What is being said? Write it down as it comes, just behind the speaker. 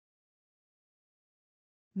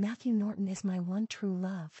Mathew Norton is my one true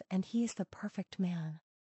love, and he is the perfect man.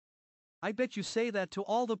 I bet you say that to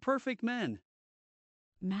all the perfect men.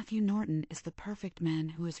 Mathew Norton is the perfect man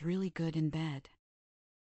who is really good in bed.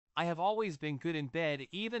 I have always been good in bed.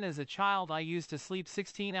 Even as a child I used to sleep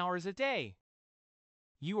 16 hours a day.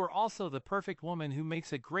 You are also the perfect woman who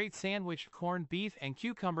makes a great sandwich. Corned beef and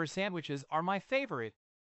cucumber sandwiches are my favorite.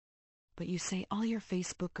 But you say all your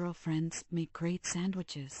Facebook girlfriends make great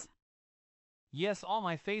sandwiches. Yes, all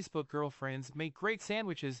my Facebook girlfriends make great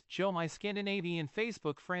sandwiches. Joe, my Scandinavian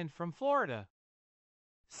Facebook friend from Florida,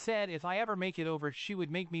 said if I ever make it over, she would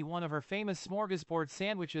make me one of her famous smorgasbord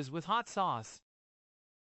sandwiches with hot sauce.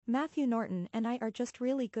 Mathew Norton and I are just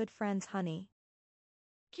really good friends, honey.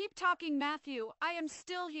 Keep talking, Mathew. I am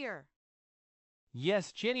still here.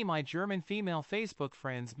 Yes, Jenny, my German female Facebook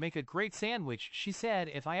friends make a great sandwich. She said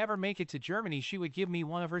if I ever make it to Germany, she would give me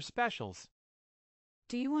one of her specials.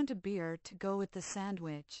 Do you want a beer to go with the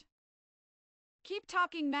sandwich? Keep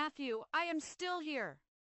talking, Mathew. I am still here.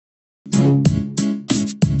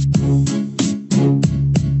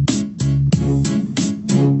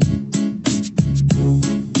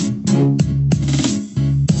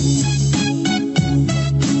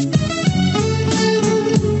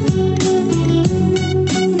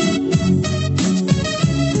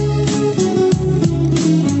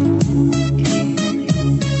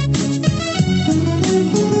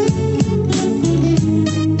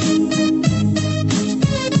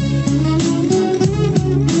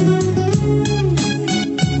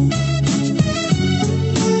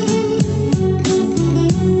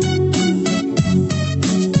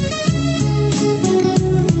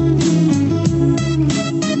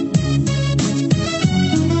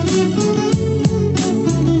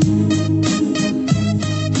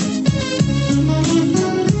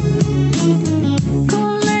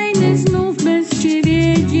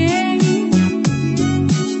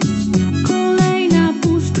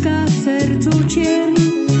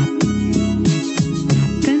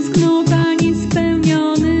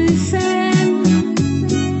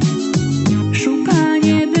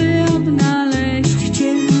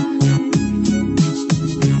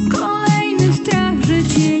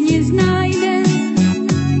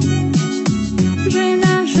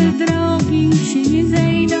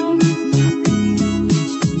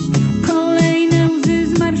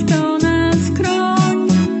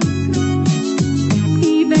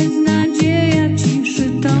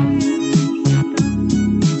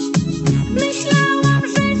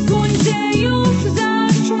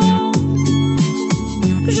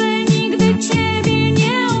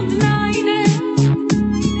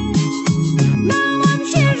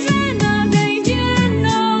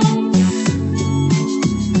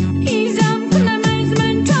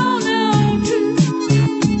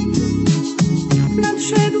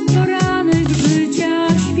 Nadszedł